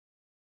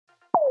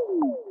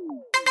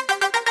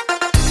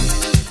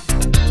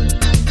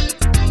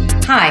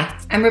Hi,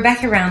 I'm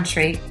Rebecca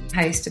Rowntree,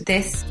 host of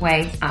This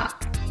Way Up.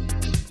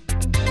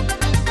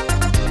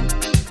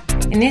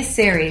 In this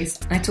series,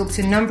 I talk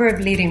to a number of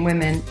leading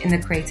women in the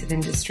creative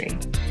industry,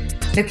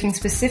 looking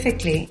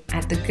specifically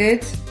at the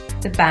good,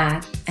 the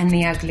bad, and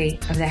the ugly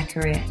of their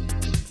career.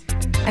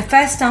 I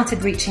first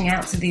started reaching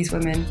out to these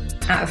women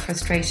out of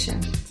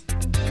frustration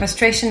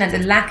at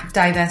the lack of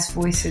diverse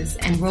voices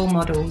and role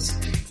models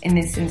in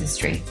this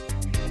industry.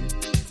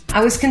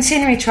 I was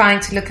continually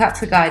trying to look up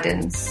for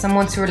guidance,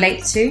 someone to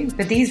relate to,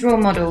 but these role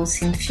models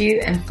seemed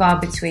few and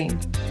far between.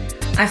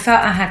 I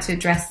felt I had to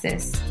address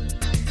this.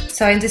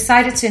 So I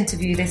decided to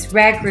interview this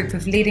rare group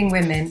of leading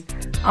women,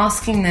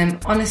 asking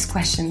them honest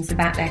questions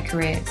about their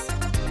careers.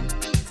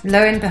 Lo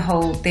and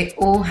behold, they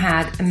all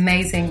had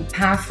amazing,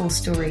 powerful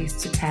stories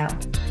to tell.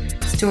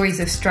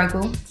 Stories of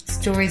struggle,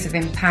 stories of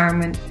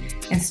empowerment,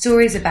 and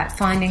stories about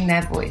finding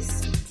their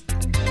voice.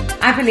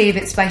 I believe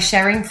it's by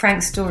sharing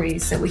frank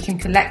stories that we can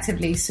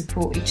collectively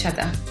support each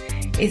other.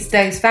 It's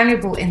those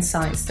valuable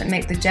insights that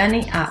make the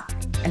journey up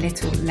a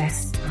little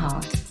less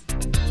hard.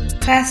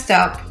 First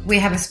up, we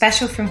have a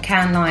special from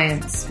Cannes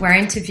Lions, where I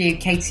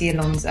interviewed Katy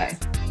Alonzo.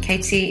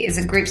 Katy is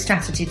a group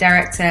strategy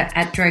director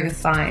at Droga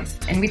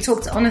 5, and we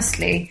talked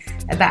honestly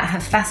about her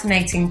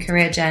fascinating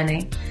career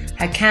journey,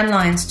 her Cannes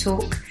Lions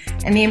talk,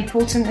 and the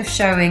importance of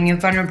showing your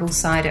vulnerable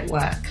side at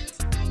work.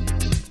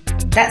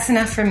 That's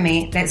enough from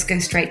me. Let's go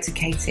straight to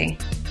Katy.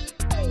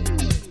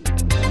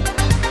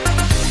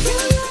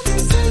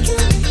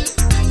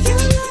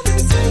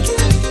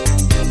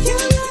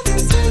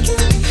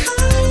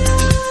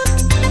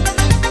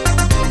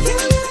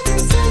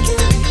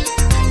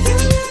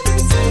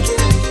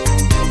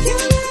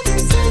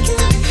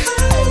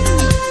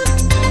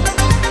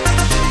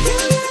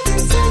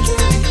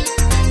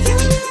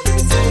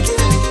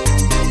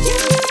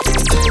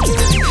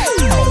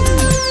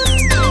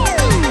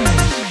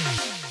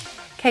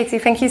 Katy,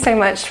 thank you so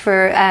much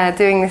for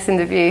doing this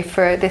interview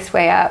for This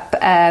Way Up.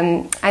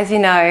 As you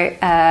know,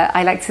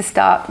 I like to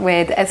start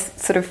with a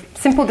sort of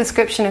simple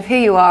description of who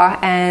you are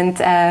and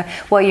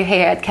why you're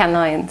here at Cannes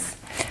Lions.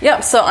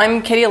 Yeah, so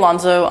I'm Katy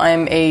Alonzo.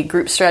 I'm a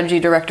group strategy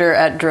director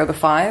at Droga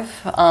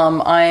 5.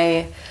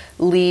 I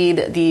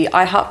lead the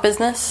IHOP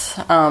business,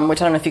 which I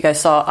don't know if you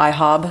guys saw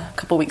IHOB a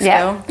couple weeks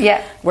ago.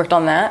 Yeah. Worked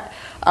on that.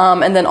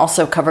 And then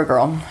also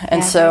CoverGirl.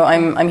 And so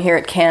I'm here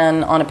at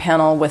Cannes on a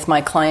panel with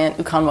my client,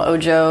 Ukanwa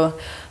Ojo,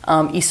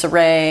 Issa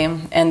Rae,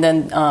 and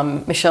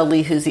then Michelle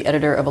Lee, who's the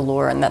editor of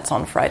Allure, and that's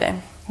on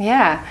Friday.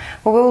 Yeah,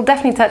 well, we'll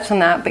definitely touch on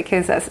that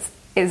because that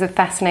is a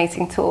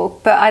fascinating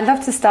talk. But I'd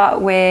love to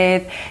start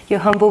with your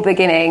humble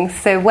beginnings.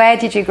 So where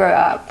did you grow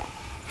up?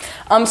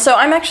 So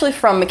I'm actually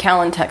from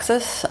McAllen,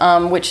 Texas,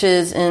 which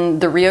is in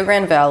the Rio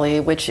Grande Valley,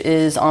 which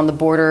is on the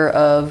border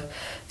of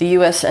the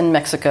U.S. and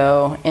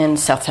Mexico in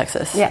South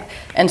Texas. Yeah.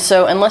 And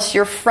so unless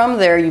you're from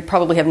there, you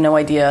probably have no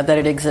idea that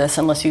it exists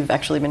unless you've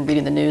actually been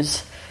reading the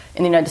news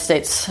in the United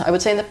States, I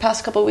would say in the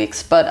past couple of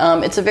weeks.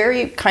 But it's a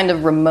very kind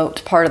of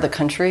remote part of the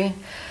country.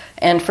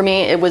 And for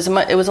me, it was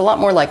a lot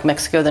more like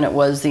Mexico than it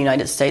was the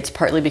United States,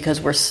 partly because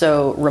we're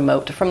so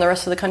remote from the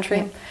rest of the country.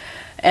 Yeah.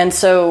 And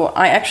so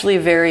I actually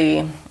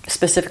very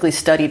specifically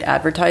studied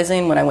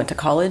advertising when I went to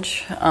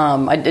college.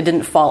 I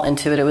didn't fall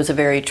into it. It was a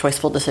very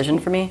choiceful decision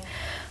for me.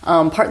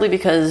 Partly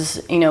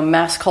because,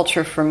 mass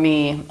culture for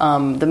me,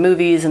 the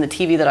movies and the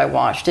TV that I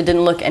watched, it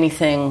didn't look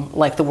anything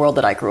like the world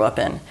that I grew up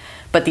in.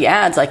 But the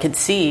ads I could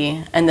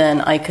see, and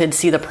then I could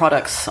see the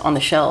products on the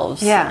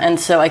shelves. Yeah. And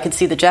so I could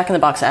see the Jack in the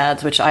Box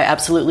ads, which I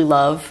absolutely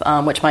love,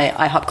 which my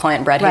IHOP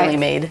client Brad Haley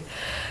made.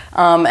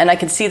 And I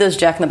could see those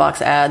Jack in the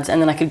Box ads,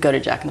 and then I could go to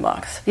Jack in the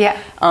Box. Yeah.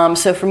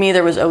 So for me,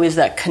 there was always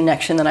that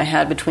connection that I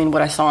had between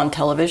what I saw on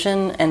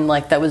television, and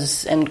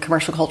and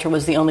commercial culture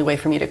was the only way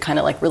for me to kind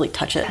of really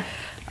touch it.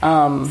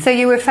 So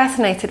you were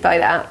fascinated by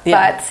that,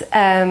 but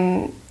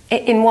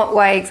in what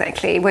way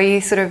exactly? Were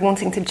you sort of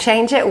wanting to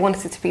change it or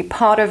wanted to be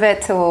part of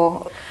it,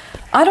 or?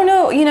 I don't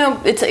know.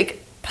 It's like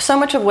so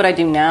much of what I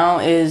do now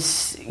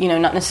is,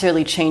 not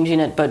necessarily changing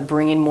it, but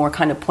bringing more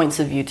kind of points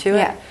of view to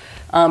it,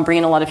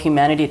 bringing a lot of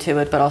humanity to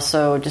it, but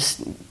also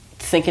just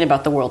thinking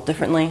about the world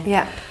differently.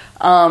 Yeah.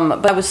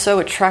 But I was so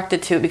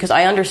attracted to it because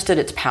I understood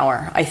its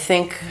power. I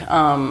think,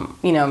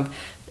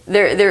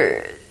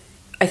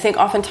 I think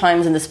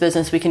oftentimes in this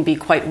business we can be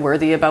quite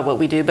worthy about what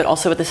we do, but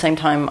also at the same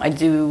time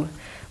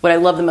what I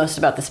love the most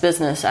about this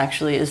business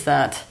actually is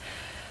that,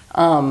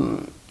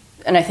 and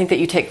I think that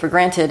you take for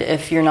granted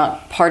if you're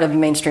not part of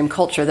mainstream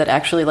culture, that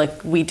actually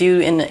we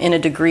do in a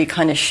degree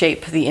kind of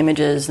shape the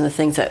images and the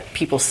things that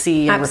people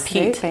see and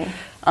repeat.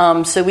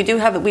 So we do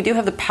have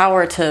the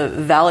power to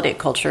validate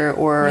culture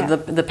or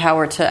the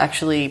power to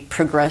actually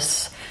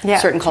progress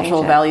certain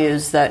cultural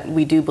values that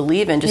we do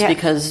believe in just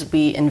because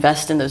we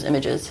invest in those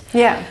images.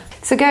 Yeah.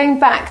 So going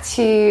back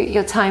to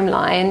your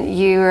timeline,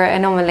 you were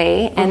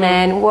Anomaly, and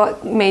then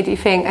what made you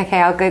think,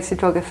 okay, I'll go to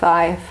Droga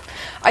 5?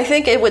 I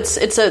think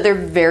they're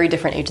very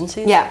different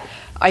agencies. Yeah.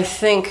 I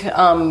think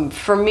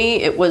for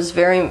me it was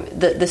very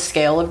the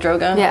scale of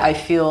Droga. Yeah. I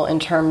feel in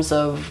terms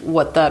of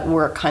what that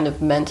work kind of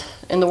meant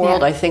in the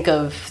world. Yeah. I think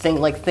of things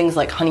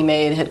like Honey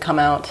Maid had come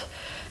out,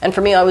 And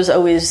for me, I was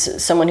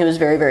always someone who was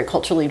very, very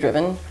culturally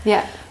driven.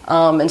 Yeah.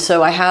 And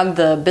so I had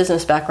the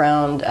business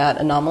background at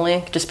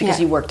Anomaly, just because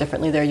you work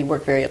differently there. You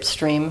work very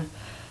upstream,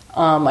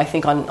 I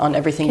think, on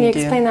everything you do. Can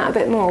you explain that a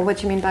bit more? What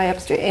do you mean by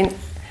upstream?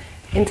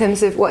 In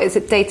terms of what, is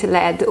it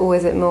data-led or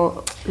is it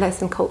more less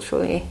than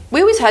culturally?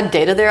 We always had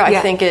data there. I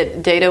think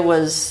data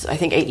was,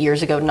 8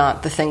 years ago,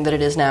 not the thing that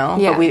it is now.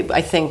 Yeah. But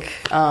I think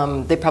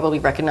they probably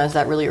recognized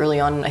that really early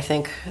on. And I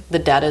think the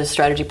data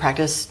strategy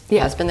practice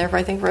has been there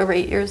for over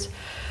 8 years.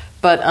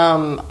 But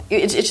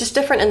it's just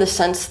different in the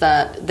sense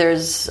that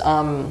there's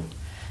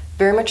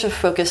very much a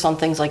focus on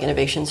things like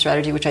innovation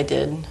strategy, which I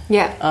did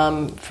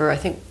for, I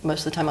think,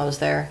 most of the time I was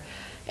there.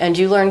 And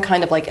you learn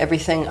kind of like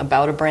everything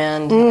about a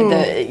brand.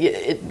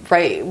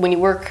 Right, when you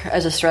work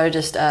as a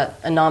strategist at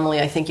Anomaly,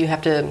 I think you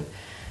have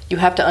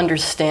to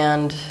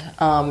understand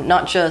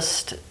not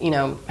just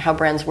how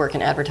brands work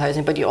in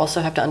advertising, but you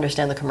also have to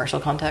understand the commercial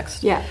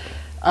context. Yeah.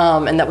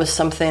 And that was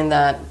something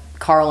that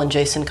Carl and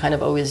Jason kind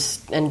of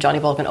always, and Johnny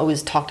Vulcan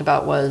always talked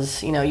about,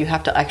 was you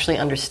have to actually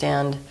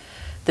understand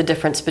the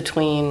difference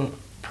between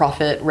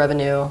profit,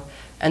 revenue,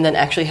 and then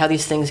actually how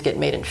these things get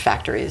made in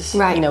factories.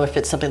 Right. If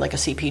it's something like a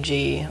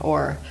CPG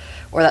or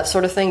that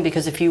sort of thing,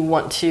 because if you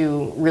want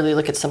to really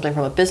look at something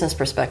from a business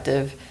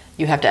perspective,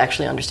 you have to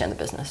actually understand the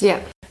business.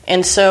 Yeah.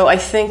 And so I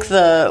think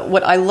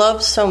what I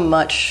love so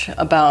much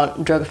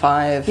about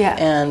Droga5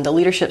 and the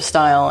leadership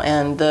style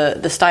and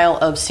the style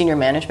of senior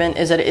management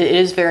is that it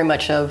is very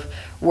much of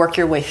work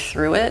your way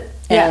through it,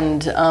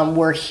 and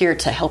we're here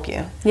to help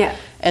you. Yeah.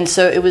 And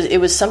so it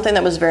was something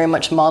that was very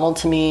much modeled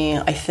to me,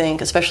 I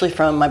think, especially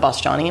from my boss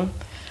Johnny.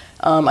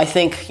 I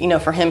think,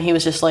 for him, he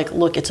was just like,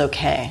 look, it's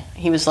okay.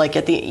 He was like,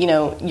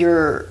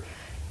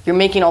 you're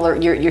making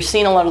you're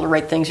seeing a lot of the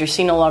right things, you're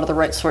seeing a lot of the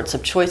right sorts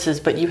of choices,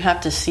 but you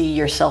have to see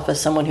yourself as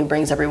someone who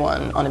brings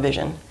everyone on a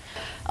vision.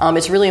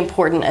 It's really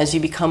important as you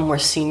become more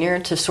senior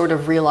to sort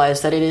of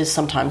realize that it is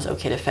sometimes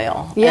okay to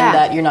fail, and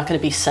that you're not going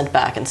to be sent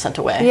back and sent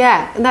away.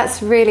 Yeah, and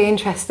that's really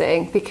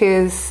interesting,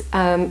 because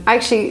I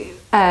actually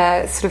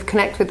sort of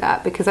connect with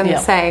that, because I'm the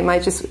same.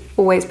 I've just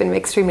always been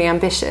extremely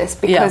ambitious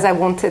because I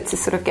wanted to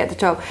sort of get the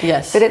job.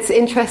 Yes. But it's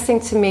interesting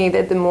to me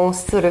that the more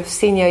sort of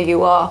senior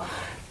you are,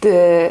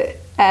 the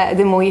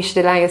more you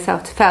should allow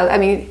yourself to fail. I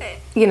mean,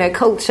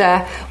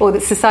 culture or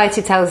that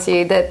society tells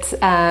you that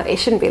it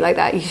shouldn't be like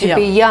that. You should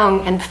be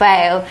young and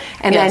fail,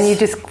 and then you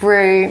just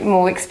grow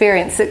more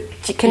experience. So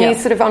can you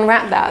sort of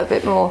unwrap that a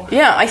bit more?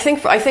 Yeah, I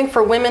think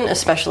for women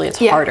especially, it's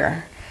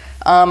harder.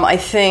 I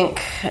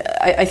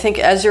think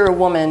as you're a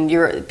woman,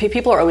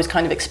 people are always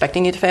kind of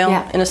expecting you to fail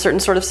in a certain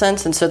sort of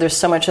sense, and so there's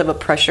so much of a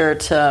pressure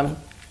to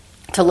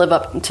live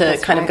up to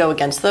of go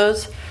against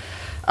those.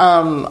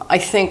 I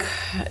think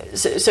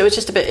so. It's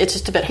just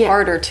a bit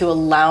harder to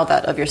allow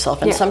that of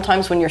yourself, and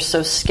sometimes when you're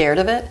so scared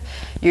of it,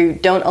 you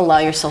don't allow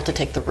yourself to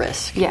take the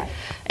risk. Yeah.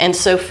 And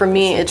so for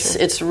me,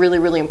 it's really,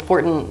 really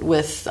important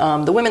with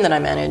the women that I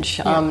manage,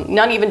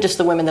 not even just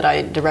the women that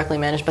I directly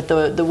manage, but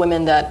the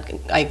women that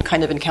I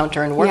kind of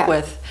encounter and work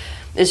with,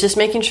 is just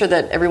making sure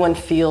that everyone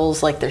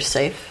feels like they're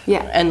safe.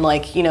 Yeah. And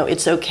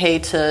it's okay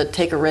to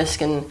take a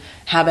risk and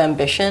have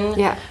ambition.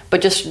 Yeah.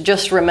 But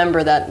just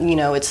remember that,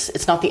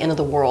 it's not the end of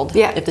the world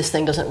if this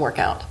thing doesn't work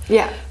out.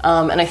 Yeah.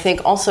 And I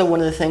think also one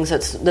of the things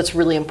that's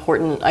really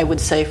important, I would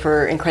say,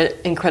 for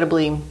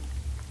incredibly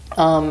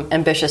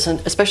ambitious,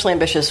 and especially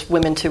ambitious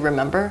women to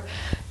remember,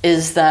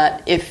 is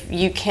that if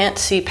you can't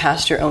see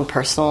past your own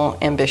personal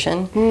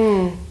ambition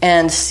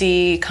and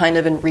see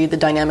and read the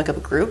dynamic of a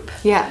group,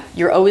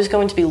 you're always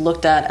going to be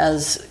looked at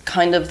as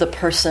kind of the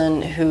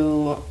person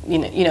who,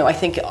 I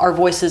think our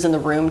voices in the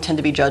room tend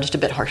to be judged a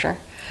bit harsher.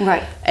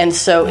 Right. And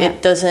so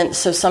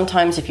so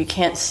sometimes if you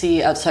can't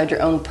see outside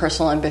your own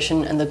personal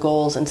ambition and the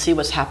goals and see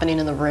what's happening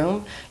in the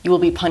room, you will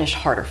be punished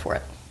harder for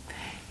it.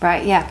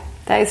 Right, yeah.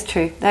 That is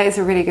true. That is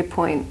a really good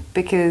point,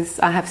 because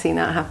I have seen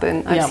that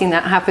happen. I've seen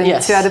that happen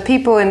to other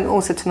people and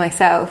also to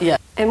myself. Yeah.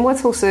 And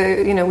what's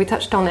also, we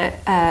touched on it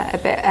a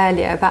bit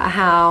earlier about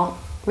how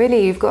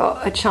really you've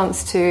got a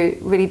chance to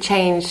really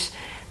change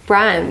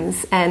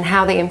brands and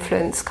how they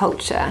influence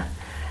culture.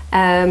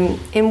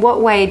 In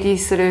what way do you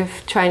sort of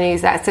try and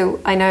use that?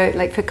 So I know,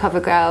 like for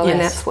CoverGirl, and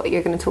that's what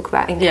you're going to talk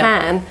about in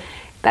Cannes,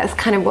 that's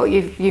kind of what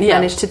you've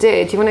managed to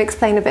do. Do you want to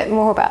explain a bit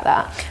more about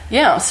that?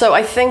 Yeah, so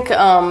I think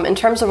in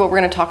terms of what we're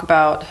going to talk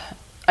about,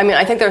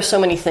 I think there are so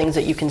many things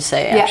that you can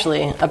say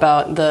actually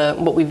about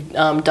what we've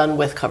done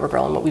with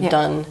CoverGirl and what we've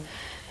done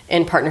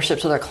in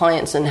partnerships with our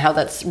clients and how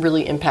that's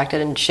really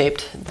impacted and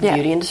shaped the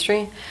beauty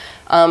industry.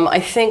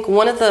 I think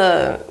one of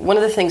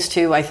the things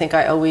too, I think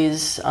I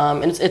always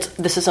and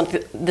this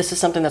is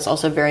something that's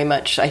also very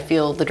much, I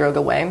feel, the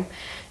Droga way,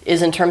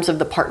 is in terms of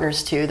the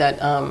partners too, that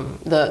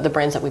the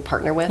brands that we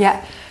partner with.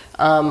 Yeah.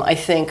 I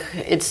think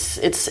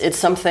it's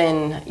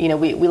something,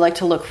 we like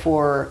to look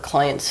for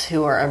clients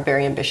who are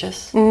very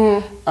ambitious,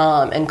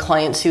 and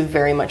clients who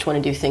very much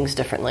want to do things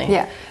differently.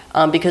 Yeah.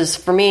 Because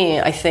for me,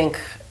 I think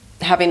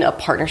having a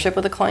partnership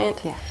with a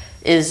client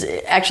is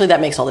actually, that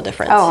makes all the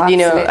difference. Oh, absolutely. You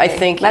know, I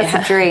think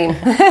that's a dream.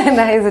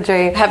 That is a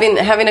dream.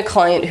 Having a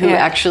client who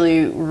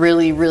actually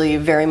really, really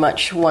very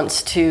much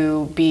wants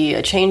to be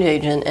a change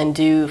agent and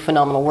do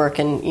phenomenal work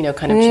and, you know,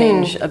 kind of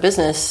change a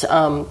business,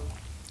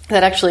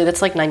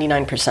 that's like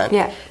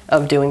 99%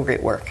 of doing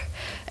great work.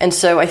 And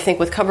so I think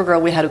with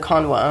CoverGirl, we had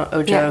Okonwa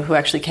Ojo, who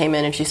actually came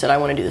in and she said, I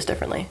want to do this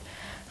differently.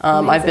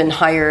 I've been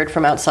hired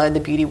from outside the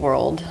beauty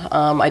world.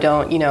 I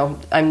don't, you know,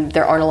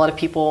 there aren't a lot of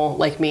people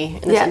like me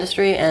in this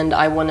industry, and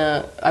I want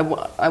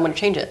to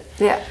change it.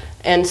 Yeah.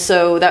 And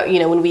so that, you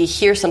know, when we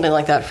hear something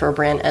like that for a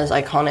brand as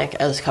iconic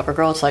as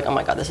CoverGirl, it's like, oh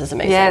my God, this is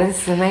amazing. Yeah,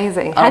 this is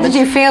amazing. How did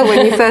you feel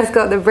when you first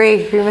got the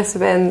brief? You must have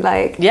been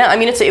like... Yeah, I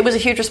mean, it was a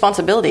huge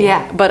responsibility.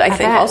 Yeah, but I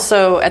think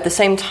also at the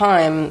same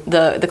time,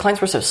 the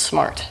clients were so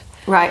smart.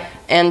 Right.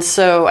 And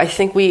so I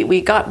think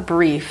we got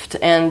briefed,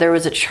 and there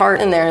was a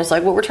chart in there. It's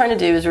like, what we're trying to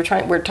do is we're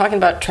talking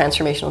about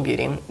transformational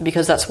beauty,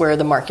 because that's where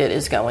the market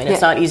is going.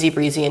 It's not easy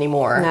breezy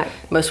anymore. No.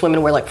 Most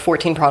women wear like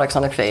 14 products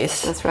on their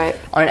face. That's right.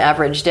 On an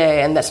average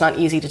day, and that's not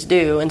easy to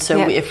do. And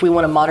so if we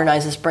want to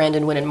modernize this brand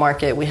and win in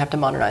market, we have to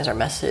modernize our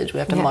message. We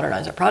have to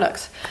modernize our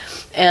products.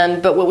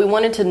 But what we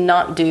wanted to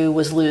not do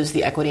was lose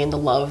the equity and the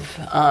love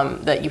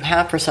that you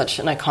have for such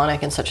an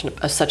iconic and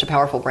such a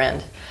powerful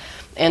brand.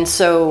 And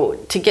so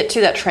to get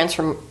to that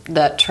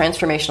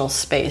transformational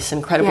space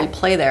and credibly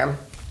play there,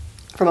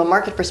 from a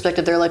market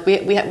perspective, they're like, we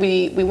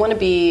want to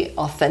be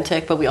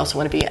authentic, but we also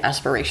want to be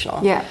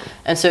aspirational. Yeah.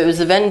 And so it was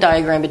the Venn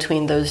diagram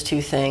between those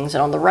two things.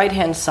 And on the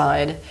right-hand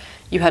side,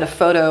 you had a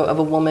photo of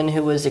a woman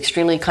who was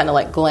extremely kind of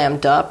like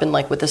glammed up and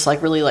like with this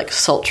like really like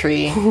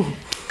sultry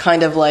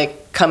kind of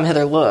like come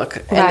hither look.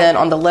 Right. And then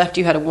on the left,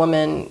 you had a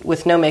woman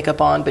with no makeup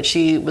on, but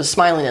she was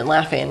smiling and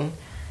laughing.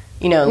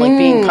 You know, like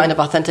being kind of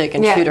authentic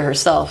and true to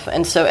herself.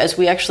 And so as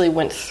we actually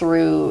went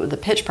through the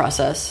pitch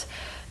process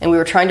and we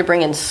were trying to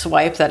bring in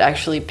swipe that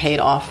actually paid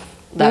off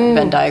that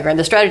Venn diagram,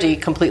 the strategy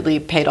completely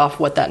paid off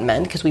what that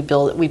meant, because we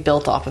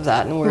built off of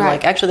that. And we're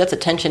like, actually, that's a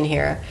tension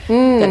here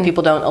that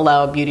people don't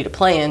allow beauty to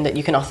play in, that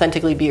you can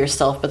authentically be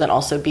yourself, but then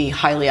also be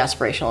highly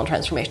aspirational and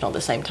transformational at the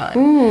same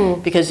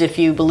time. Because if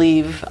you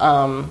believe,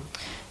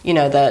 you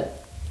know,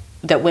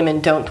 that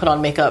women don't put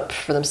on makeup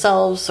for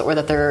themselves, or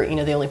that they're, you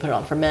know, they only put it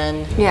on for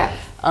men. Yeah.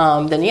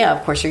 Then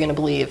of course you're going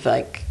to believe,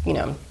 like, you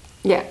know,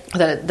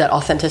 that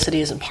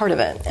authenticity isn't part of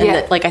it, and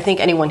that, like, I think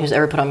anyone who's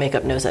ever put on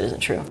makeup knows that isn't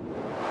true.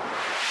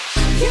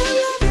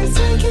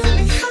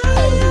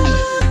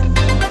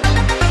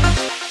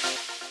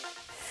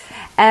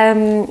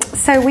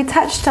 So we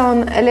touched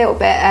on a little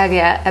bit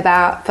earlier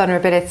about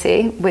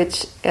vulnerability,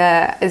 which,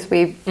 as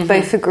we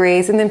both agree,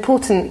 is an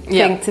important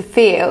thing to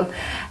feel.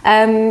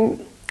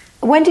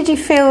 When did you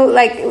feel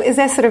like, is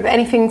there sort of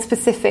anything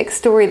specific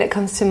story that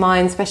comes to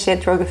mind, especially at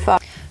Droga?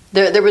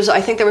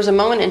 I think there was a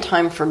moment in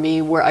time for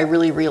me where I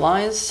really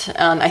realized,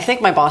 and I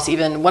think my boss,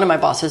 even one of my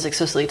bosses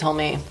explicitly told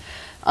me, you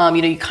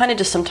know, you kind of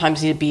just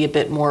sometimes need to be a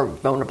bit more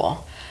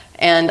vulnerable.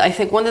 And I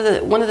think one of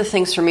the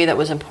things for me that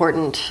was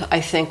important, I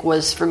think,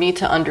 was for me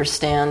to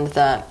understand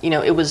that, you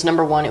know, it was,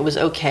 number one, it was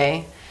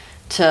okay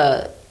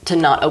to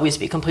not always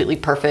be completely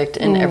perfect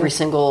in every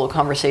single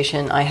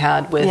conversation I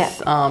had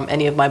with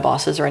any of my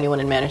bosses or anyone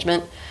in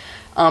management.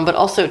 But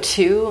also,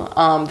 two,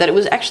 that it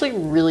was actually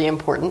really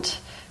important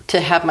to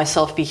have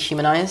myself be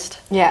humanized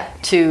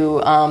to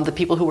the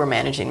people who were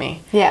managing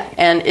me. Yeah.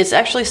 And it's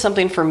actually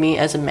something for me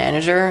as a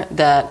manager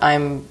that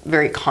I'm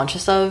very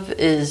conscious of,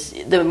 is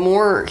the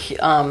more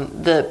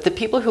the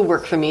people who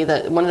work for me,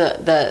 that one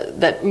of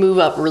that move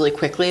up really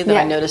quickly that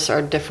I notice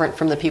are different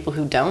from the people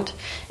who don't,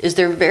 is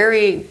they're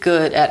very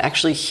good at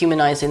actually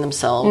humanizing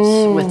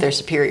themselves with their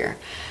superior.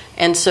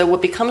 And so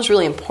what becomes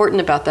really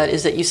important about that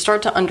is that you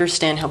start to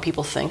understand how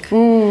people think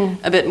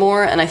a bit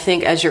more. And I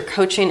think as you're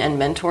coaching and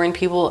mentoring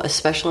people,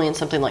 especially in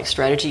something like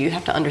strategy, you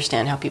have to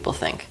understand how people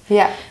think.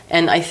 Yeah.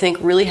 And I think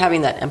really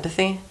having that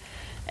empathy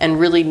and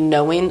really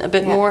knowing a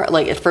bit more,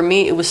 like for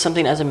me, it was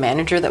something as a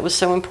manager that was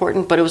so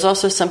important, but it was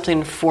also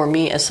something for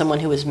me as someone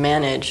who was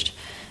managed.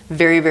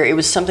 It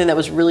was something that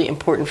was really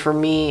important for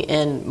me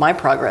in my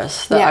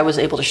progress, that I was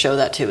able to show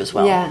that to as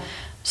well. Yeah.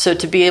 So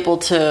to be able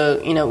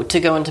to, you know, to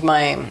go into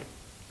my...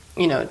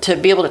 you know, to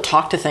be able to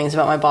talk to things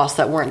about my boss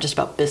that weren't just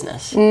about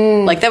business.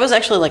 Like, that was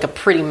actually like a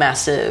pretty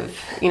massive,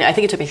 you know, I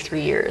think it took me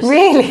 3 years.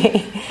 Really?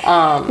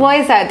 Why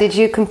is that? Did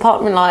you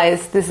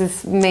compartmentalize, this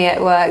is me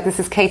at work, this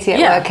is Katy at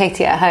work,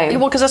 Katy at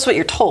home? Well, because that's what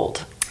you're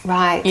told.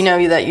 Right. You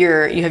know, that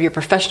you have your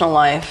professional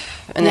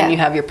life, and then you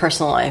have your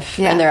personal life,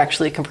 and they're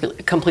actually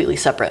completely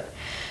separate.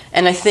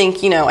 And I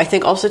think, you know,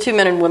 also too,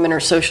 men and women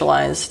are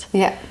socialized,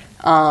 you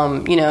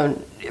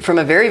know, from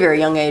a very, very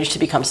young age to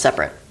become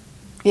separate.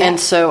 Yeah.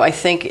 And so I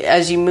think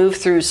as you move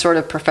through sort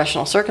of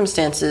professional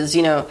circumstances,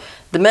 you know,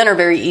 the men are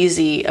very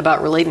easy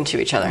about relating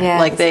to each other. Yeah,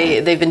 like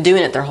they've been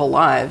doing it their whole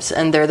lives,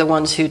 and they're the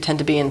ones who tend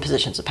to be in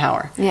positions of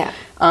power. Yeah.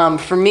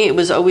 For me, it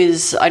was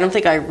always, I don't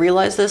think I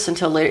realized this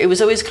until later, it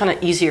was always kind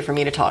of easier for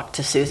me to talk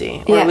to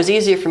Susie, or it was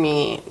easier for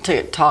me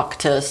to talk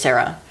to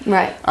Sarah,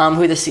 right?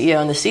 Who are the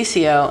CEO and the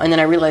CCO. And then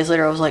I realized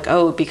later, I was like,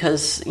 oh,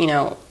 because, you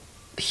know,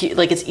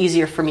 like it's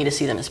easier for me to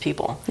see them as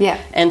people. Yeah.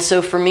 And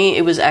so for me,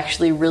 it was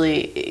actually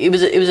really, it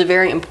was a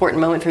very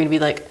important moment for me to be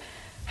like,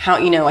 how,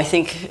 I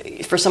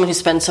think for someone who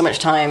spends so much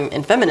time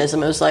in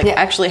feminism, it was like,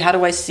 actually, how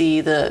do I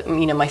see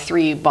my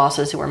 3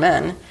 bosses who are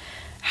men?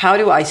 How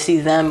do I see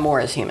them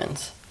more as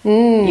humans?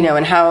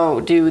 And how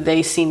do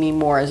they see me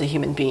more as a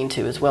human being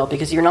too as well?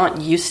 Because you're not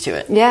used to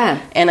it.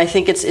 Yeah. And I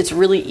think it's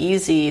really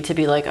easy to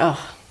be like, oh,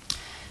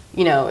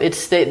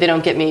 it's they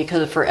don't get me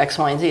because for X,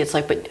 Y, and Z. It's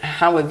like, but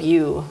how have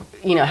you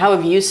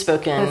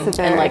spoken,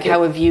 and like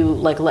how have you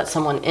like let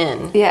someone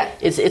in? Yeah.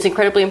 It's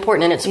incredibly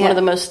important, and it's one of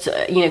the most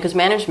because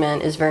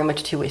management is very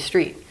much a two-way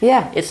street.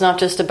 Yeah. It's not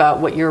just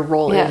about what your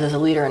role is as a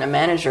leader and a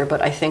manager,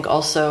 but I think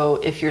also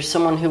if you're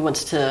someone who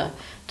wants to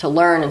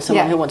learn and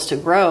someone who wants to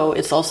grow,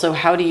 it's also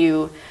how do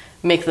you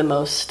make the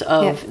most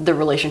of the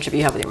relationship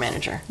you have with your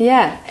manager.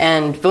 Yeah.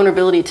 And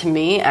vulnerability to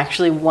me,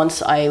 actually,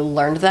 once I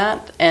learned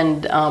that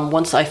and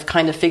once I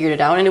kind of figured it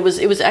out, and it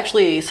was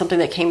actually something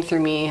that came through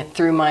me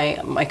through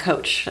my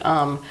coach,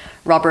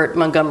 Robert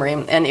Montgomery,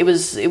 and it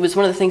was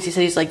one of the things he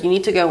said. He's like, you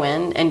need to go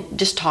in and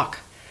just talk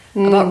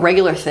about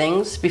regular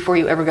things before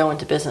you ever go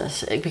into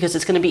business, because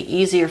it's going to be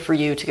easier for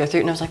you to go through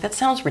it. And I was like, that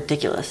sounds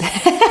ridiculous.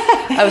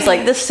 I was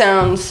like, this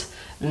sounds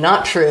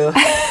not true.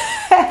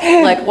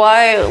 Like,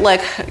 why,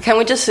 like, can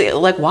we just say,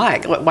 like, why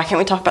can't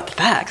we talk about the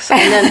facts? And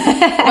then,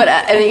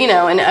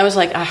 and I was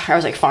like,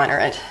 fine, all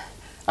right.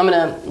 I'm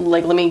going to,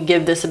 like, let me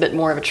give this a bit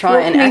more of a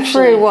try. Walk me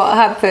through what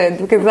happened,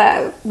 because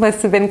that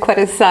must have been quite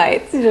a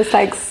sight. Just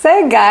like,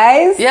 so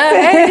guys.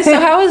 Yeah, hey, so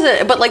how is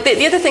it? But, like,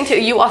 the other thing,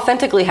 too, you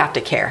authentically have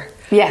to care.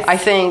 Yes. I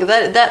think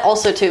that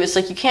also, too, is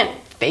like, you can't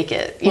fake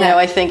it. You know,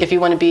 I think if you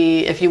want to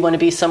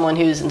be someone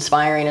who's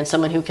inspiring and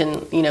someone who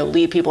can,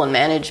 lead people and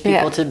manage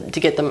people to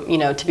get them,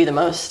 to be the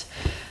most,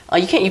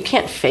 you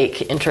can't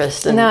fake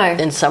interest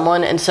in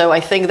someone. And so I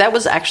think that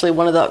was actually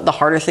one of the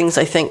harder things,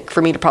 I think,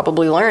 for me to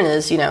probably learn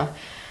is,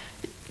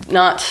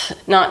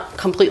 not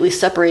completely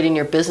separating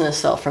your business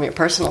self from your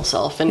personal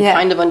self, and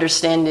kind of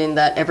understanding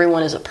that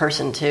everyone is a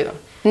person too.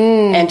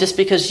 And just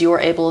because you're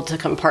able to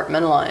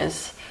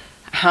compartmentalize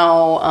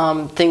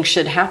how things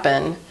should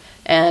happen,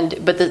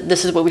 but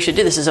this is what we should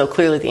do. This is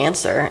clearly the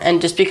answer.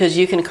 And just because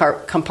you can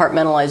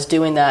compartmentalize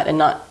doing that and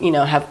not,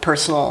 have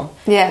personal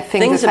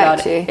things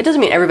about it, it doesn't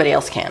mean everybody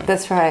else can.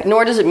 That's right.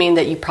 Nor does it mean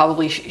that you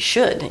probably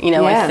should.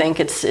 I think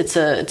it's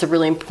a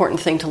really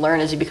important thing to learn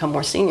as you become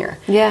more senior.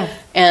 Yeah.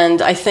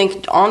 And I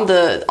think on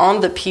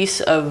the piece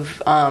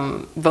of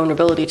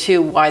vulnerability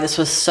too, why this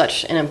was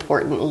such an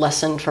important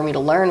lesson for me to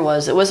learn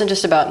was it wasn't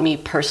just about me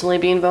personally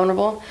being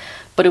vulnerable,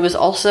 but it was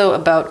also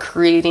about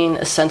creating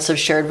a sense of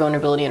shared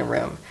vulnerability in a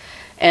room.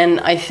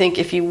 And I think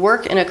if you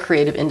work in a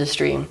creative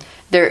industry,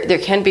 there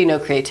can be no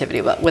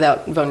creativity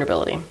without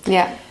vulnerability.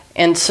 Yeah.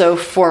 And so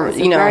it's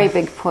a very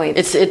big point.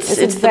 It's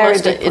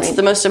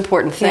the most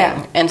important thing.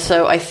 Yeah. And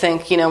so I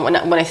think, when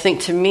I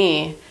think to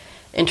me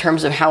in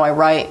terms of how I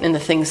write and the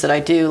things that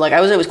I do, like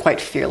I was always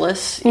quite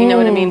fearless, you know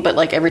what I mean? But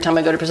like every time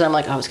I go to present, I'm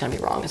like, oh, it's going to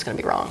be wrong. It's going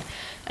to be wrong.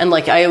 And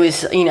like I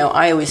always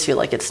feel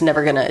like it's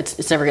never gonna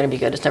be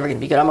good. It's never gonna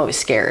be good. I'm always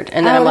scared.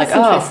 And then I'm like,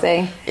 oh,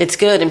 it's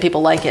good and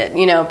people like it,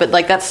 But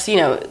like that's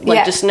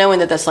just knowing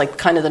that that's like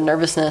kind of the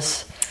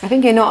nervousness. I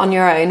think you're not on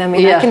your own. I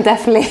mean, I can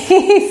definitely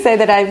say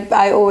that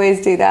I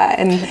always do that.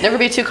 And never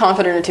be too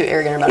confident or too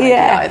arrogant about an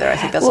idea either. I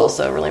think that's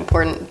also really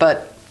important.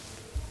 But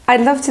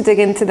I'd love to dig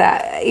into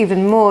that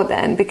even more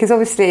then, because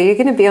obviously you're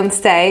going to be on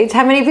stage.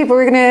 How many people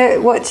are going to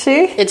watch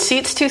you? It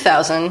seats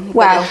 2,000.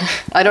 Wow.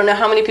 I don't know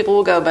how many people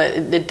will go, but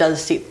it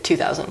does seat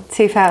 2,000.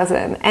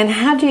 2,000. And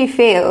how do you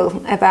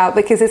feel about,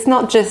 because it's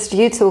not just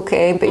you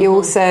talking, but you're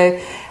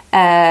also,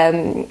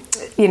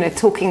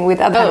 talking with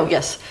other...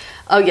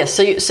 Oh, yes.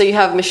 So you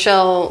have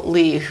Michelle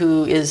Lee,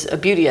 who is a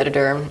beauty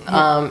editor,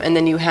 and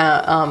then you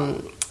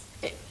have,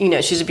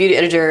 she's a beauty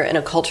editor in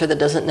a culture that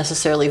doesn't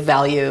necessarily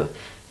value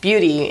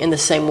beauty in the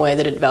same way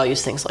that it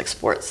values things like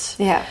sports.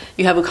 Yeah.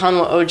 You have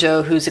Ukanwa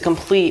Ojo, who's a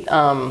complete,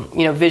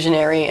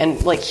 visionary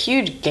and like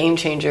huge game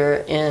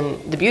changer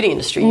in the beauty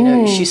industry.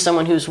 She's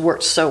someone who's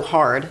worked so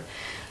hard,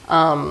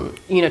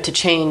 to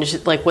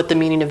change like what the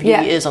meaning of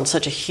beauty is on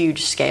such a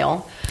huge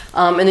scale.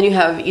 And then you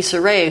have Issa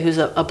Rae, who's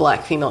a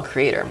black female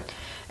creator.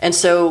 And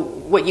so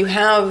what you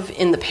have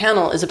in the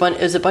panel is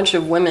a bunch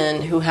of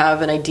women who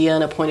have an idea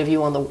and a point of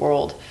view on the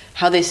world,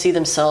 how they see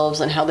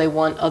themselves and how they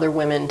want other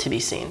women to be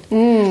seen.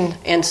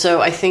 And so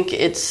I think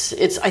it's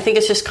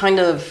just kind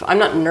of, I'm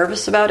not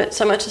nervous about it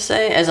so much to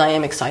say as I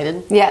am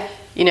excited. Yeah.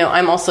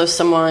 I'm also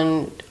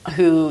someone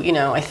who,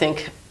 I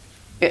think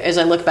as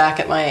I look back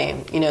at my,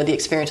 the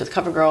experience with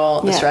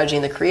CoverGirl, the strategy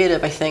and the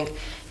creative, I think,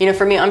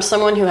 for me, I'm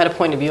someone who had a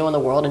point of view on the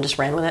world and just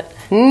ran with it.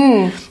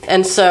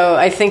 And so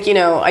I think,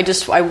 I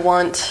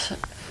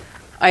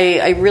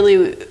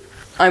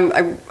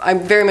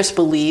very much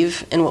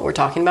believe in what we're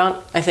talking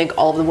about. I think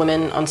all of the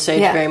women on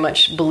stage very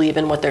much believe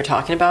in what they're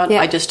talking about.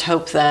 Yeah. I just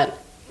hope that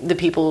the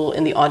people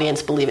in the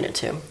audience believe in it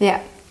too.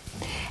 Yeah.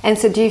 And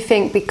so do you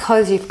think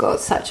because you've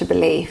got such a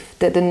belief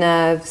that the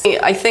nerves...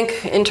 I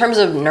think in terms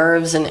of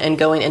nerves and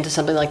going into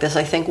something like this,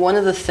 I think one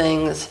of the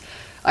things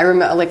I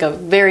remember, like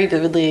very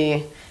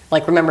vividly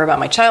like remember about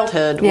my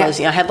childhood was,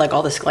 you know, I had like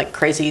all this like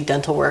crazy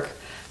dental work,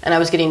 and I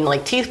was getting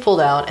like teeth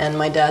pulled out, and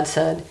my dad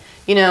said,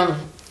 you know,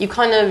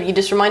 you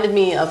just reminded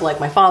me of like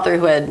my father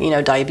who had, you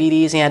know,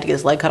 diabetes, and he had to get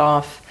his leg cut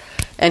off.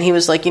 And he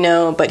was like, you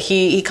know, but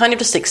he kind of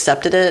just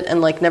accepted it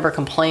and like never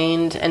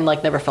complained and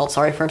like never felt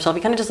sorry for himself.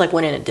 He kind of just like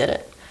went in and did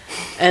it.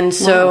 And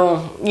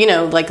so, you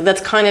know, like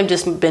that's kind of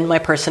just been my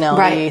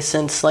personality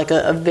since like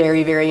a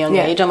very, very young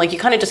age. I'm like, you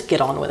kind of just get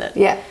on with it.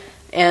 Yeah.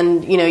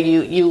 And, you know,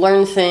 you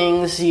learn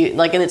things, and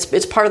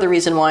it's part of the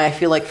reason why I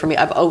feel like for me,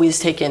 I've always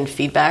taken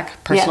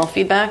feedback, personal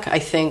feedback. I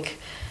think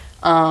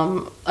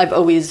I've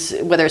always,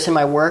 whether it's in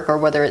my work or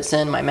whether it's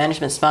in my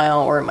management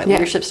style or my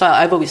leadership style,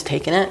 I've always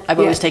taken it. I've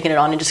always taken it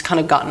on and just kind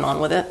of gotten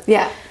on with it.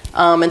 Yeah.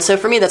 And so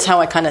for me, that's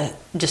how I kind of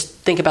just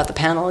think about the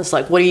panel is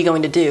like, what are you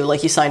going to do?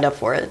 Like you signed up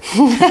for it.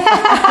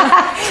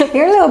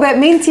 You're a little bit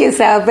mean to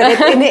yourself, but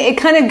in a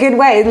kind of good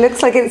way. It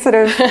looks like it sort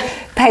of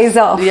pays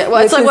off. Yeah.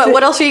 Well, it's like,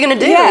 what else are you going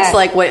to do? Yeah. It's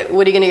like, what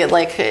are you going to get?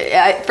 Like,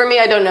 for me,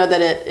 I don't know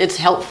that it's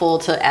helpful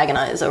to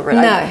agonize over it.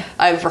 No.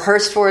 I've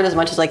rehearsed for it as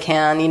much as I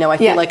can. You know, I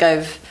feel like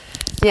I've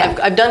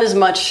done as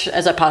much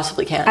as I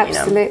possibly can.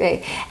 Absolutely. You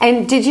know?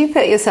 And did you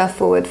put yourself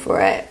forward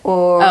for it?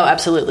 Or? Oh,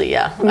 absolutely,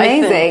 yeah.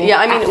 Amazing.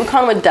 I mean,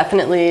 UConn would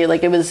definitely,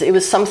 like, it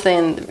was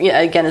something,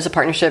 again, as a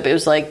partnership, it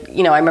was like,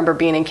 you know, I remember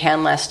being in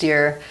Cannes last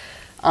year,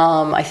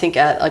 I think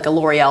at, like, a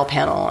L'Oreal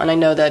panel, and I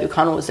know that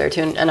UConn was there,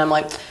 too, and I'm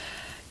like,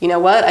 you know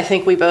what? I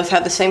think we both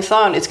have the same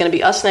thought. It's going to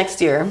be us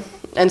next year.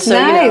 And so,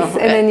 nice. You know.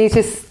 And then you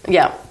just...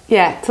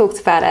 Yeah, talked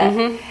about it.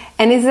 Mm-hmm.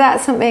 And is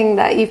that something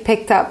that you've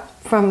picked up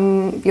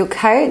from your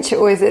coach,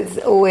 or is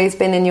it always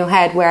been in your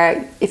head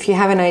where if you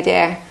have an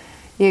idea,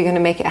 you're going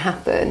to make it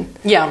happen?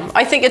 Yeah,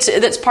 I think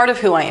it's part of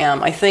who I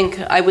am. I think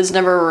I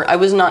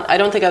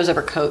don't think I was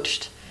ever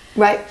coached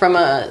from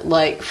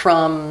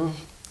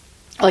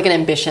like an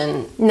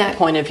ambition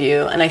point of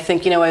view. And I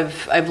think, you know,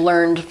 I've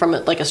learned from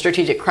like a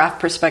strategic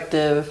craft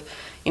perspective,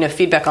 you know,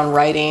 feedback on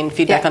writing,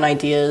 feedback on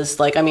ideas.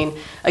 Like, I mean,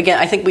 again,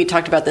 I think we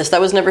talked about this.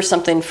 That was never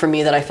something for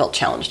me that I felt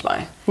challenged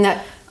by. No.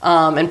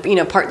 And, you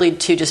know, partly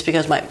too, just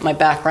because my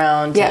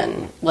background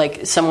and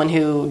like someone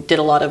who did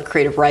a lot of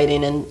creative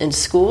writing in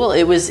school,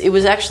 it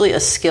was actually a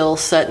skill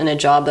set and a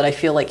job that I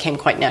feel like came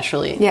quite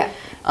naturally. Yeah.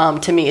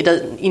 To me, it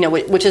does, you know,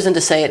 which isn't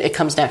to say it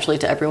comes naturally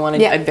to everyone.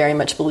 I very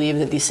much believe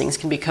that these things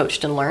can be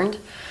coached and learned.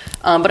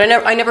 But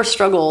I never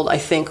struggled, I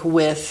think,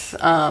 with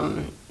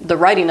the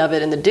writing of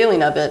it and the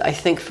doing of it. I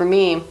think for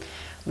me,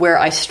 where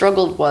I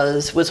struggled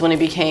was when I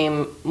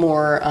became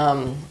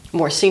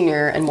more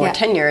senior and more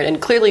tenured,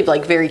 and clearly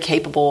like very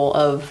capable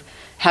of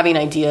having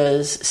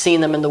ideas, seeing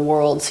them in the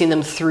world, seeing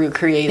them through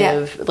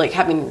creative, like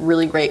having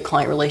really great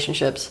client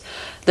relationships.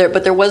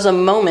 But there was a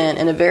moment,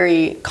 and a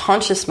very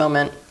conscious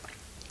moment,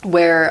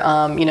 where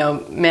you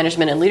know,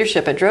 management and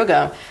leadership at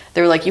Droga,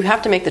 they were like, you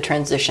have to make the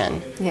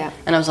transition. Yeah.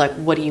 And I was like,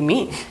 what do you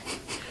mean?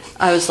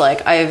 I was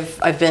like,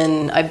 I've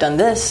done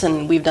this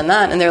and we've done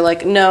that. And they're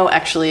like, no,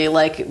 actually,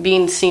 like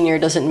being senior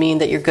doesn't mean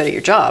that you're good at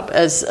your job.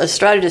 As a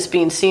strategist,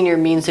 being senior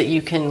means that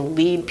you can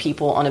lead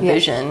people on a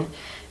vision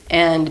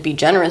and be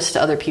generous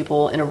to other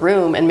people in a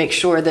room and make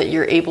sure that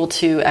you're able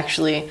to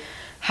actually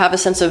have a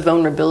sense of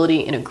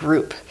vulnerability in a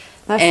group.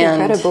 That's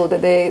incredible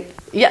that they...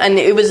 Yeah, and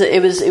it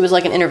was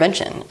like an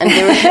intervention. And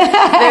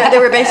they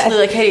were basically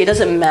like, hey, it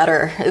doesn't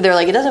matter. They're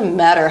like, it doesn't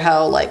matter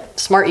how like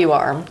smart you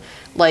are.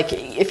 Like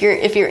if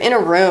you're in a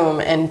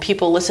room and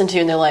people listen to you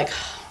and they're like,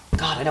 oh,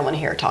 God, I don't want to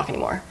hear her talk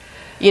anymore.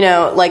 You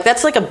know, like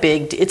that's like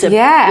it's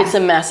a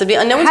massive deal.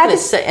 And no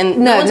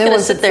one's going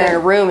to sit there in a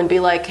room and be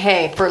like,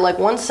 hey, for like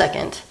 1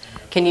 second,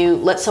 can you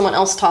let someone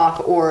else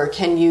talk, or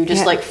can you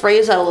just like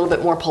phrase that a little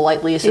bit more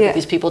politely so that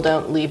these people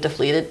don't leave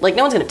deflated? Like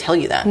no one's going to tell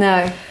you that.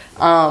 No.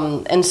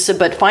 And so,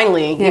 but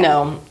finally, you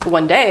know,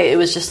 one day it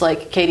was just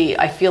like, Katy,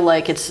 I feel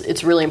like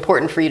it's really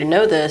important for you to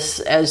know this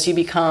as you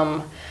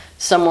become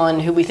someone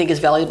who we think is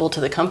valuable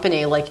to the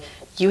company. Like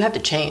you have to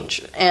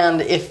change.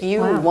 And if you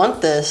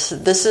want this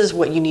is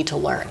what you need to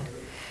learn.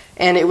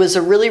 And it was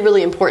a really,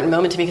 really important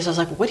moment to me because I was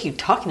like, what are you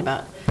talking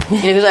about?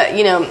 Because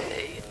you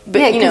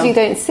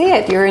don't see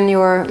it. You're in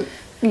your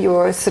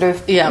sort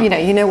of,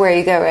 you know where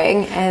you're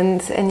going,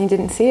 and you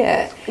didn't see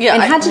it. Yeah.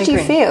 And how did you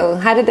feel?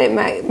 How did it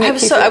make you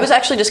feel? I was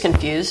actually just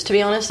confused, to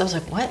be honest. I was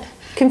like, what?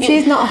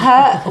 Confused, not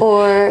hurt,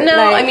 or no?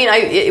 Like... I mean,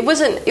 it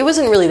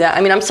wasn't really that.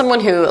 I mean, I'm someone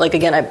who, like,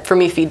 again, for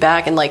me,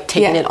 feedback and like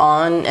taking it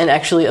on and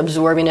actually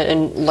absorbing it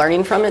and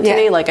learning from it. To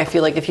me, like, I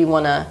feel like if you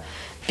want to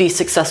be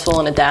successful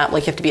and adapt,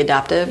 like, you have to be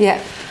adaptive.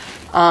 Yeah.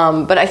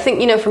 But I think,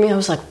 you know, for me, I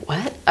was like,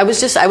 what? I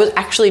was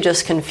actually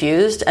just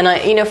confused.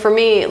 And for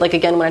me, like,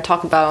 again, when I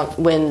talk about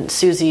when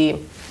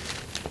Susie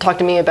talked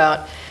to me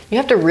about, you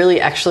have to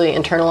really actually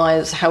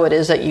internalize how it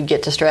is that you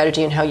get to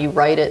strategy and how you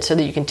write it so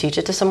that you can teach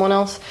it to someone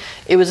else.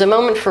 It was a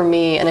moment for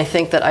me, and I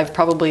think that I've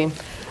probably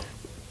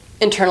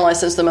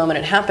internalized this the moment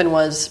it happened,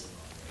 was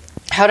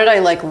how did I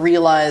like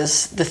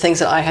realize the things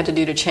that I had to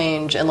do to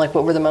change, and like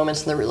what were the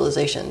moments and the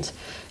realizations?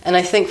 And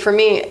I think for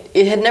me,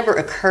 it had never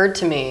occurred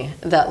to me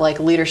that like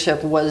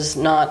leadership was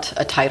not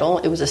a title;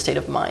 it was a state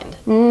of mind.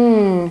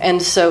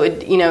 And so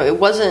it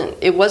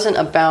wasn't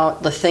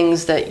about the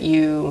things that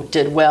you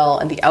did well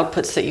and the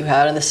outputs that you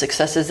had and the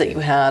successes that you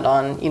had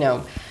on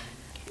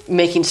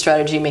making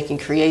strategy, making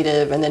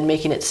creative, and then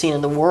making it seen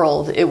in the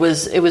world. It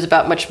was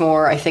about much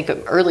more, I think,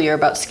 earlier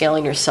about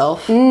scaling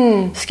yourself,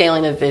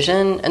 scaling a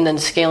vision, and then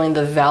scaling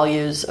the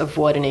values of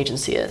what an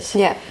agency is.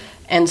 Yeah.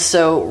 And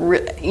so,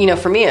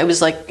 for me, it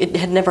was like it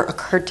had never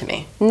occurred to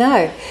me.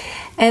 No,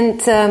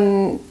 and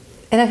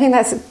I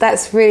think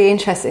that's really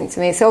interesting to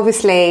me. So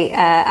obviously,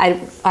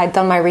 I'd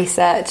done my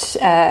research,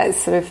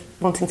 sort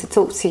of wanting to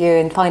talk to you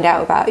and find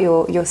out about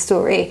your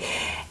story.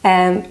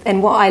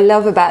 And what I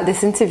love about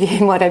this interview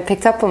and what I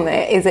picked up on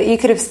it is that you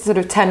could have sort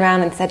of turned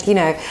around and said,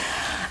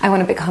 I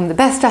want to become the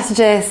best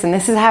strategist and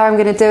this is how I'm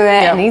going to do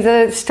it, and these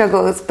are the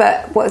struggles.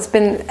 But what's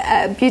been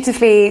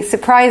beautifully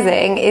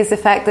surprising is the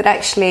fact that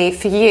actually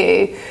for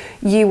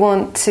you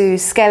want to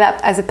scale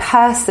up as a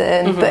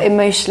person, but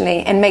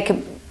emotionally, and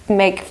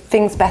make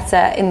things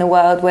better in the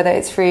world, whether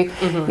it's through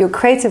your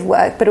creative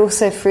work, but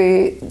also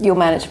through your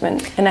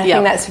management. And I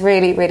think that's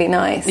really, really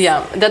nice.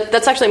 Yeah,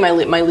 that's actually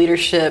my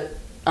leadership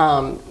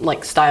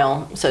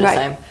style, so to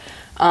say.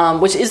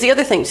 Which is the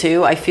other thing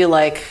too. I feel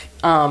like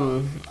I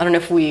don't know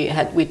if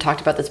we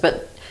talked about this,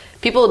 but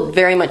people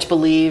very much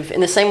believe in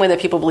the same way that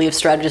people believe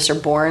strategists are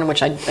born,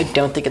 which I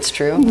don't think it's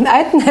true.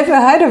 I'd never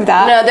heard of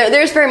that. No,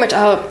 there's very much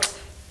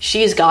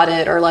she's got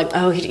it, or like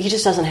he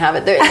just doesn't have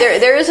it.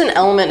 There is an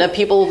element of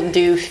people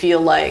do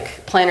feel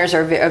like planners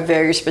are a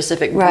very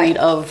specific breed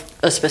of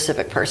a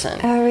specific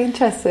person. Oh,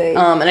 interesting.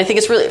 And I think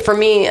it's really, for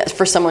me,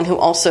 for someone who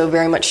also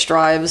very much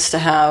strives to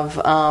have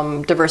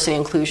diversity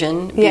and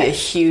inclusion be a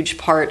huge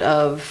part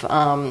of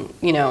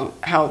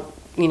how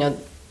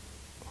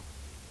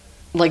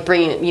like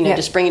bringing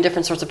just bringing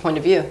different sorts of point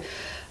of view.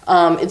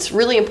 It's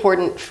really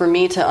important for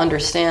me to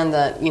understand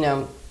that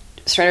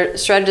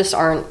strategists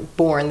aren't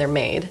born, they're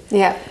made.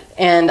 Yeah.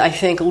 And I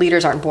think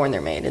leaders aren't born,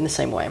 they're made in the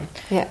same way.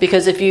 Yeah.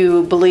 Because if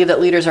you believe that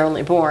leaders are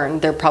only born,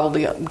 they're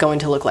probably going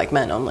to look like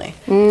men only.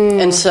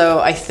 And so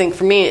I think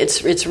for me,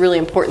 it's really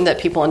important that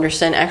people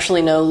understand,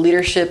 actually, no,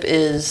 leadership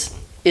is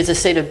a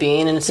state of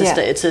being, and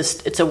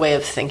it's a way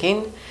of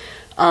thinking.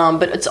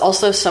 But it's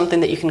also something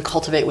that you can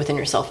cultivate within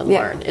yourself and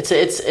learn. It's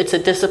a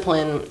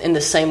discipline in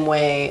the same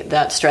way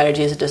that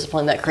strategy is a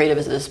discipline, that creative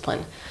is a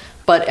discipline.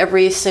 But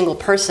every single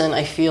person,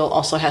 I feel,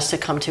 also has to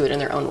come to it in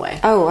their own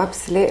way. Oh,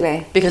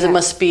 absolutely. Because it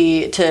must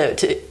be,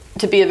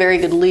 to be a very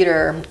good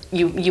leader,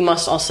 you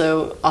must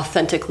also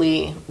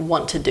authentically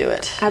want to do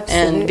it.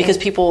 Absolutely. And because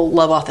people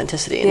love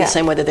authenticity in the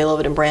same way that they love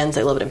it in brands,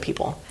 they love it in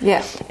people.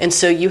 Yeah. And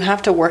so you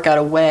have to work out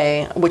a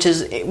way, which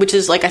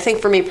is like, I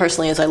think for me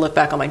personally, as I look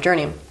back on my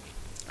journey,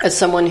 as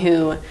someone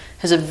who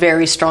has a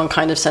very strong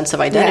kind of sense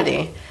of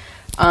identity,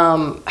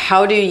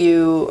 how do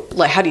you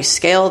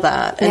scale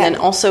that, and then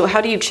also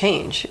how do you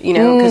change?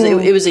 Because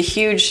it was a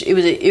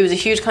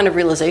huge kind of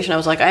realization. I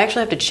was like, I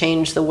actually have to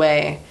change the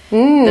way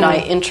that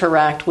I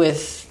interact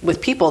with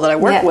people that I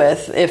work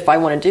with if I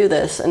want to do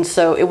this. And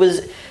so it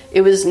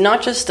was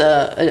not just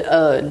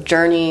a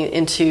journey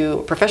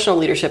into professional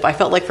leadership. I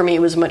felt like for me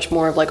it was much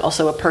more of like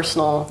also a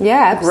personal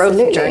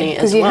growth journey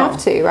as well. Because you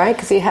have to, right?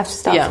 Because you have to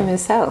start from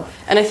yourself.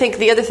 And I think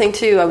the other thing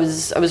too, I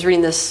was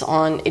reading this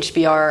on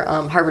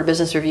HBR, Harvard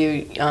Business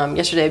Review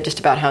yesterday, just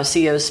about how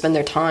CEOs spend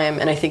their time.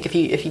 And I think if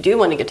you do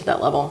want to get to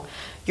that level,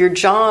 your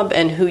job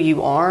and who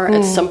you are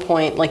at some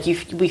point, like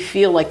we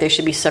feel like they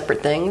should be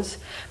separate things,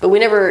 but we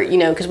never,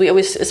 because we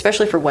always,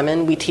 especially for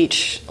women, we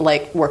teach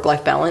like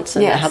work-life balance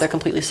and how they're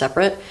completely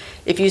separate.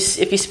 If you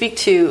speak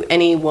to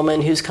any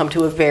woman who's come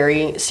to a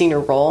very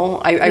senior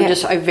role,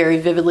 I very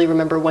vividly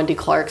remember Wendy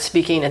Clark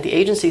speaking at the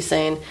agency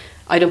saying,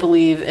 I don't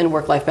believe in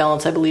work-life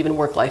balance. I believe in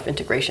work-life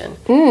integration.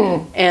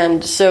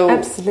 And so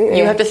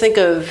you have to think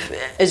of,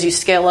 as you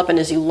scale up and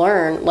as you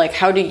learn, like,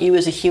 how do you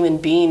as a human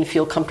being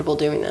feel comfortable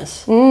doing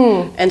this?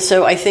 And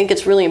so I think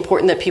it's really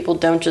important that people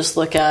don't just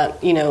look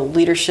at,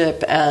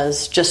 leadership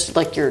as just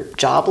like your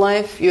job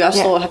life. You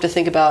also have to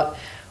think about,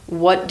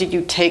 what did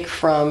you take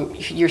from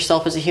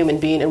yourself as a human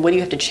being, and what do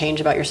you have to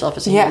change about yourself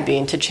as a human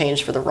being to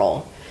change for the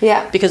role?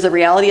 Yeah. Because the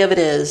reality of it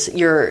is,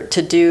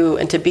 to do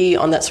and to be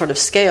on that sort of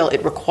scale,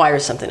 it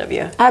requires something of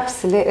you.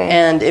 Absolutely.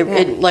 And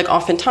it like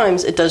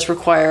oftentimes it does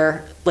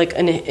require like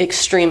an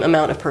extreme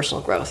amount of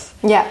personal growth.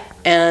 Yeah.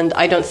 And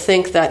I don't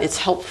think that it's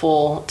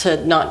helpful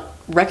to not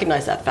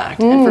recognize that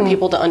fact, and for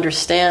people to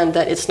understand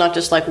that it's not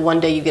just like one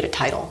day you get a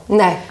title.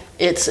 No.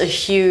 It's a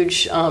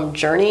huge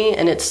journey,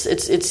 and it's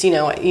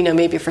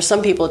maybe for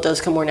some people it does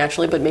come more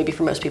naturally, but maybe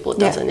for most people it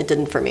doesn't. It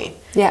didn't for me.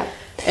 Yeah.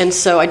 And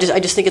so I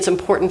just think it's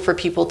important for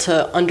people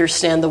to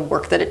understand the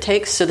work that it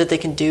takes, so that they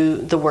can do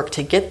the work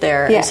to get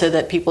there, and so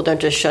that people don't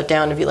just shut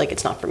down and be like,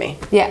 it's not for me.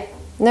 Yeah.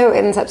 No,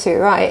 and that's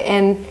absolutely right.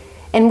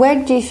 And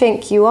where do you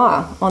think you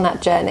are on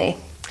that journey?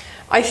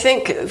 I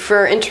think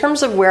in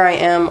terms of where I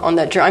am on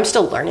that journey, I'm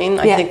still learning.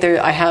 I think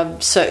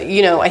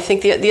I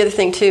think the other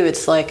thing too,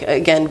 it's like,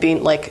 again,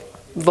 being like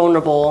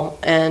vulnerable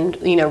and,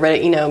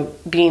 ready,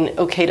 being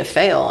okay to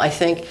fail. I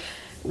think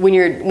when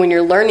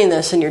you're learning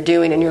this and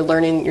you're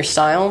learning your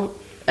style,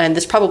 and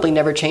this probably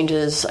never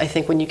changes, I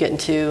think, when you get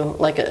into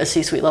like a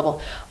C-suite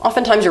level,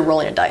 oftentimes you're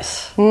rolling a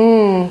dice.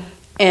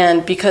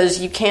 And because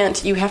you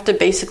have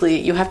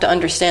to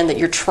understand that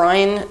you're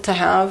trying to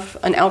have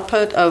an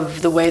output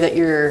of the way that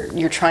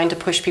you're trying to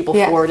push people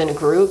forward in a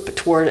group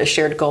toward a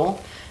shared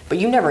goal. But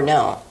you never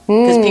know,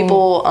 because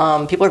people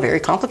are very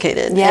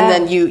complicated. Yeah. And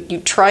then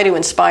you try to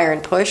inspire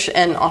and push,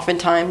 and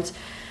oftentimes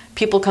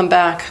people come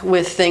back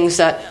with things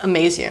that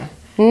amaze you.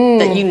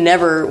 That you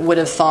never would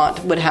have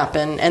thought would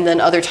happen, and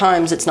then other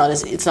times it's not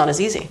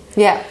as easy.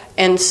 Yeah.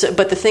 And so,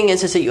 but the thing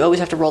is that you always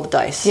have to roll the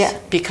dice. Yeah.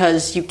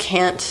 Because you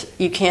can't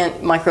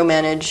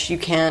micromanage, you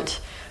can't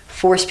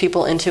force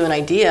people into an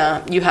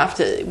idea.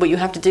 What you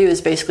have to do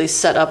is basically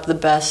set up the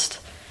best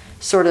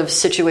sort of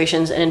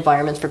situations and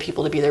environments for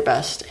people to be their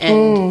best,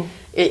 and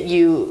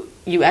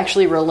you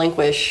actually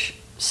relinquish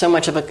so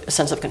much of a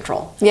sense of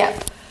control. Yeah.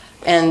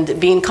 And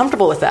being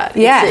comfortable with that.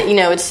 Yeah.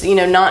 It's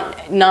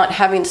not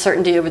having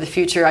certainty over the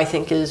future, I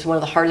think, is one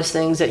of the hardest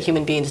things that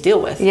human beings deal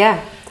with.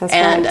 Yeah.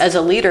 And as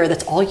a leader,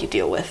 that's all you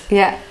deal with.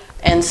 Yeah.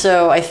 And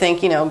so I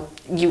think,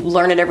 you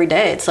learn it every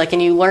day. It's like,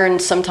 and you learn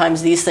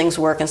sometimes these things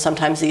work and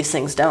sometimes these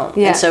things don't.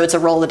 Yeah. And so it's a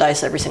roll of the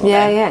dice every single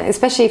day. Yeah.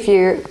 Especially if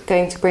you're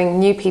going to bring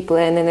new people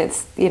in, and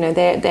it's,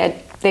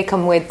 they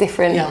come with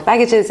different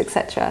baggages,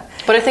 etc.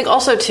 But I think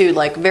also too,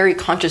 like, very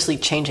consciously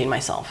changing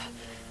myself.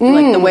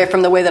 Like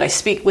the way that I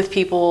speak with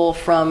people,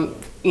 from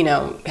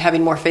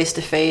having more face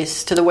to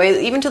face, to the way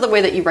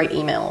that you write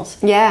emails,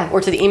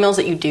 or to the emails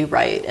that you do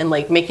write, and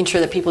like making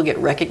sure that people get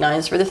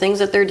recognized for the things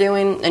that they're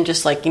doing, and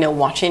just like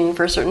watching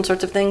for certain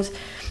sorts of things.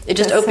 It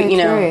just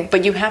opens,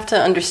 but you have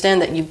to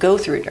understand that you go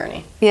through a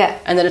journey,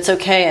 and that it's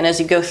okay. And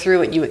as you go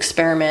through it, you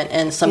experiment,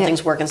 and some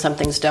things work and some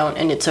things don't,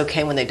 and it's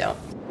okay when they don't.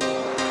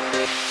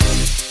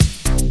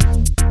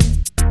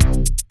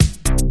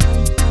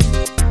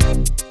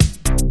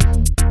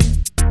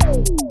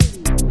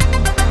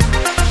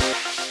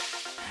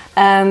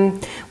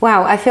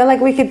 Wow, I feel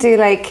like we could do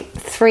like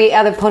 3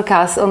 other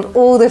podcasts on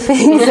all the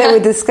things that we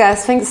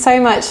discussed. Thanks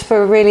so much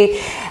for really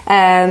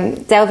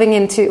delving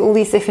into all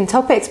these different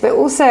topics, but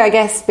also, I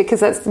guess,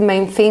 because that's the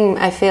main theme,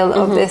 I feel,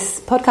 of this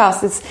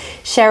podcast, is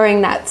sharing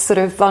that sort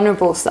of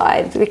vulnerable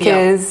side,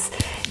 because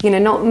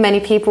not many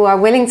people are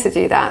willing to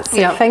do that.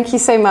 So thank you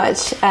so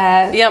much.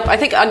 I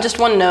think on just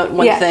one note,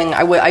 one thing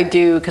I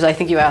do, because I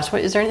think you asked,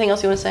 is there anything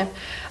else you want to say?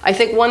 I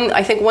think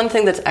one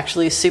thing that's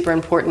actually super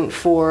important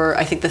for,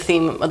 I think, the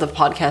theme of the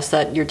podcast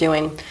that you're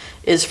doing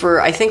is for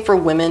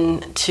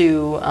women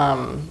to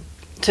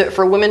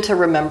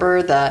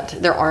remember that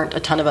there aren't a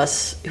ton of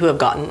us who have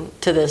gotten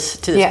to this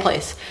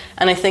place.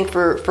 And I think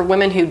for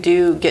women who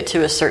do get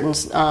to a certain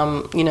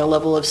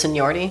level of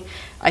seniority,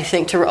 I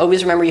think to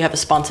always remember you have a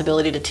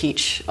responsibility to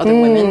teach other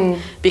women,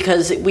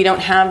 because we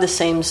don't have the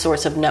same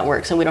sorts of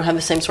networks and we don't have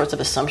the same sorts of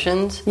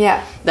assumptions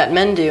that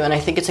men do. And I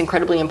think it's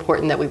incredibly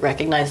important that we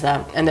recognize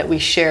that, and that we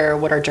share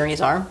what our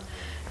journeys are,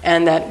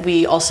 and that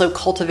we also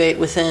cultivate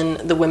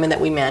within the women that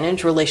we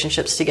manage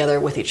relationships together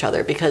with each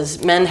other,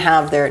 because men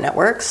have their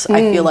networks.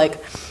 I feel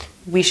like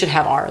we should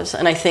have ours.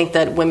 And I think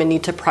that women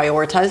need to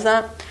prioritize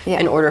that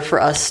in order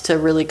for us to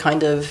really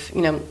kind of,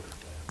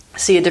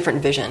 see a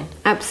different vision.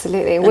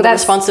 Absolutely. Well, the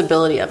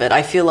responsibility of it.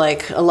 I feel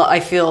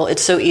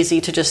it's so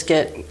easy to just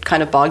get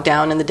kind of bogged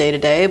down in the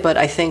day-to-day, but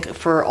I think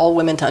for all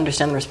women to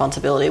understand the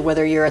responsibility,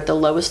 whether you're at the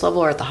lowest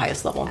level or at the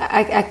highest level.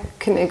 I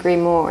couldn't agree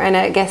more. And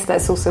I guess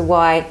that's also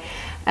why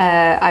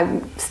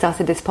I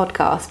started this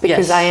podcast,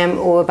 because I am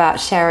all about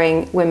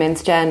sharing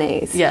women's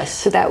journeys,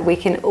 so that we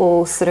can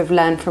all sort of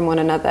learn from one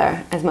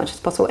another as much as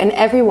possible. And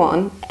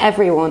everyone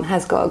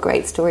has got a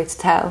great story to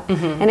tell,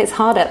 and it's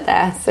hard out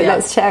there, so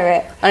let's share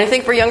it. And I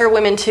think for younger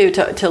women too,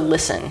 to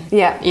listen.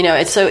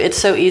 It's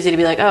so easy to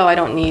be like, oh, I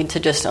don't need to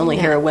just only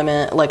hear a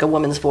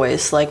woman's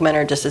voice, like men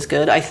are just as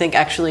good. I think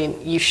actually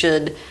you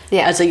should,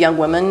 as a young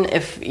woman,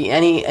 if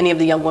any of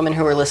the young women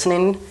who are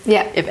listening,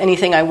 if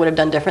anything I would have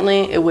done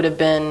differently, it would have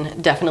been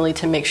definitely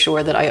to make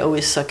sure that I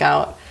always sought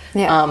out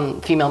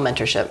female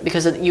mentorship,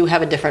 because you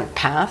have a different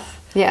path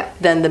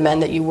than the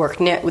men that you work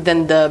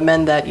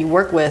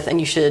with, and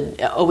you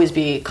should always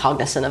be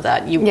cognizant of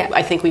that.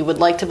 I think we would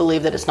like to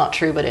believe that it's not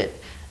true, but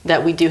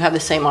that we do have the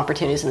same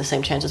opportunities and the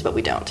same chances, but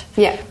we don't.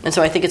 And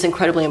so I think it's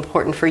incredibly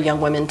important for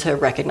young women to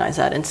recognize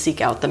that and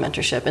seek out the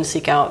mentorship and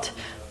seek out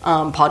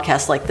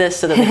podcasts like this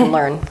so that they can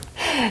learn.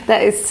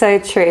 That is so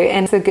true,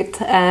 and it's a good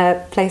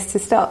place to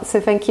start. So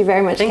thank you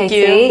very much, Katy. Thank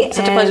you.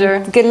 Such a pleasure.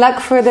 Good luck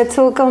for the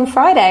talk on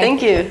Friday.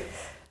 Thank you.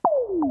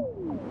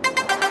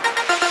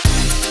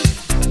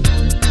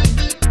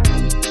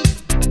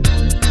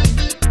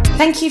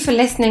 Thank you for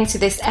listening to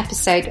this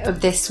episode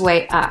of This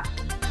Way Up.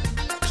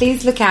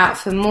 Please look out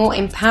for more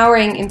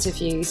empowering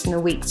interviews in the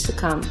weeks to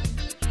come.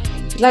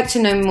 If you'd like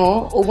to know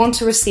more or want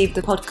to receive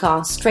the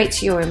podcast straight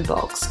to your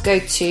inbox, go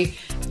to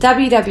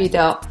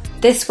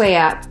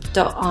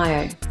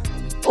www.thiswayup.io.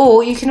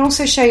 Or you can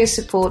also show your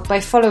support by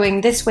following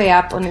This Way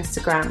Up on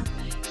Instagram.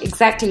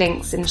 Exact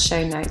links in the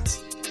show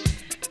notes.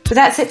 But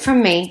that's it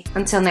from me.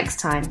 Until next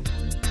time.